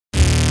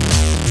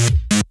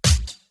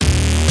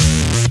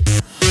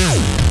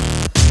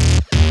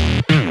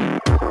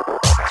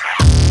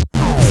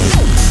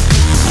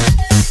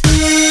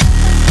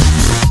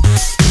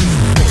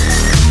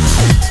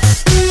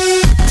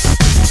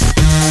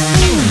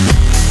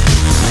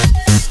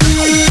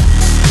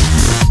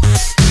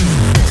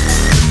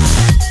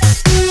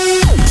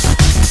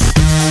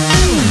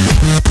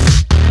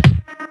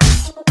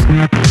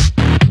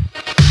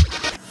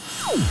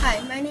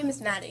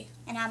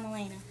I'm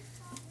Elena.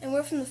 And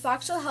we're from the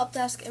Fox Hill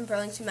HDx in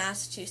Burlington,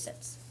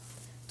 Massachusetts.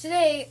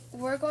 Today,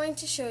 we're going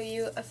to show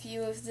you a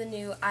few of the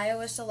new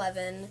iOS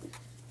 11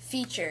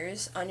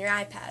 features on your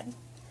iPad.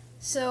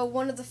 So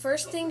one of the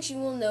first things you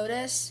will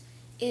notice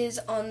is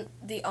on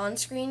the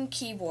on-screen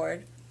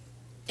keyboard,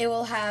 it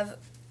will have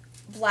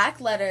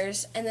black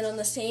letters, and then on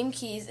the same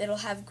keys, it'll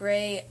have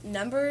gray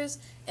numbers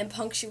and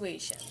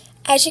punctuation.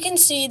 As you can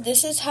see,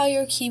 this is how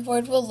your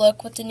keyboard will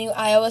look with the new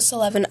iOS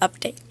 11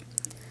 update.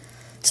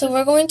 So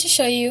we're going to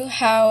show you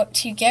how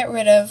to get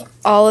rid of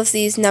all of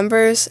these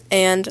numbers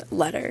and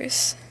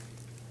letters.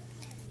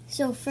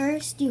 So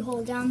first, you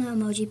hold down the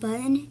emoji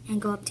button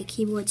and go up to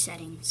keyboard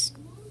settings.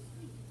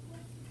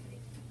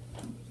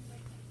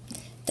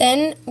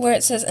 Then, where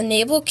it says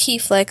enable key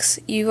flicks,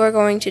 you are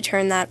going to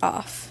turn that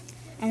off.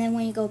 And then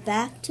when you go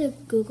back to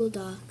Google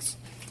Docs,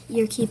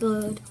 your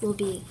keyboard will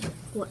be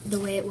the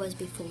way it was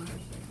before.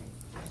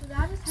 So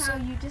that is how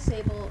you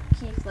disable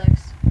key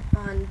flicks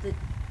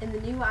in the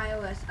new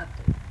iOS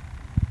update.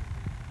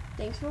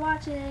 Thanks for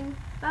watching.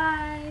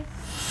 Bye.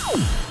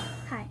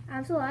 Hi,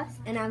 I'm Celeste.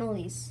 And I'm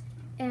Elise.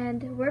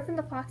 And we're from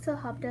the Fox Hill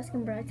HDx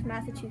in Burlington,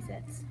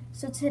 Massachusetts.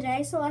 So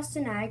today, Celeste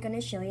and I are going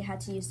to show you how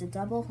to use the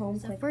double home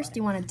click. First,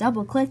 you want to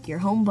double click your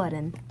home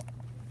button.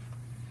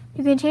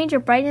 You can change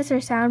your brightness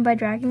or sound by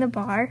dragging the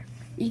bar.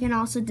 You can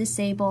also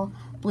disable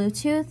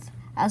Bluetooth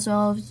as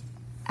well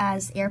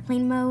as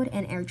airplane mode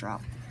and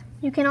AirDrop.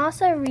 You can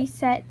also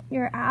reset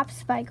your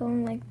apps by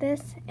going like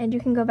this, and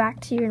you can go back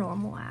to your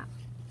normal app.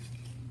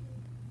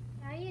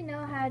 Now you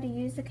know how to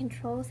use the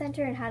control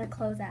center and how to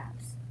close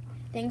apps.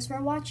 Thanks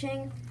for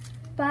watching.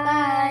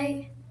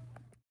 Bye.